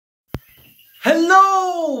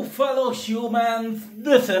Hello, fellow humans.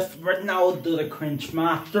 This is Ronaldo the Cringe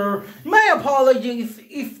Master. My apologies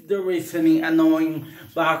if there is any annoying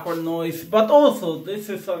background noise, but also this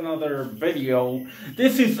is another video.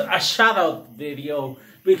 This is a shout out video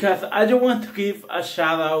because I just want to give a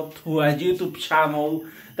shout out to a YouTube channel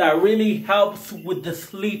that really helps with the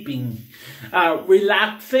sleeping,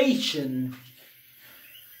 relaxation.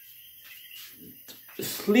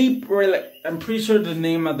 I'm pretty sure the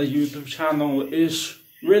name of the YouTube channel is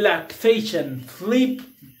Relaxation Sleep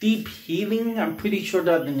Deep Healing. I'm pretty sure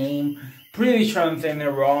that the name, pretty sure I'm saying it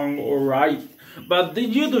wrong or right, but this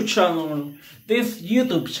YouTube channel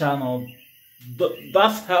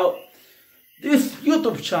does help. This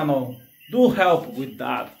YouTube channel do help with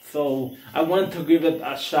that, so I want to give it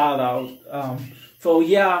a shout out. So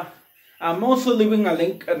yeah, I'm also leaving a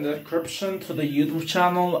link in the description to the YouTube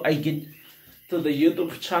channel.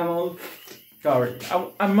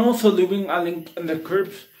 I'm also leaving a link in the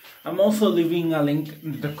description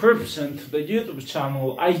to the YouTube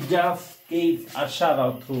channel I just gave a shout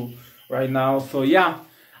out to right now. So yeah,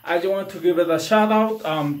 I just want to give it a shout out.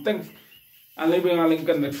 Thanks. I'm leaving a link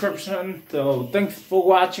in the description. So thanks for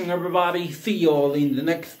watching, everybody. See you all in the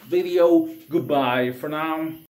next video. Goodbye for now.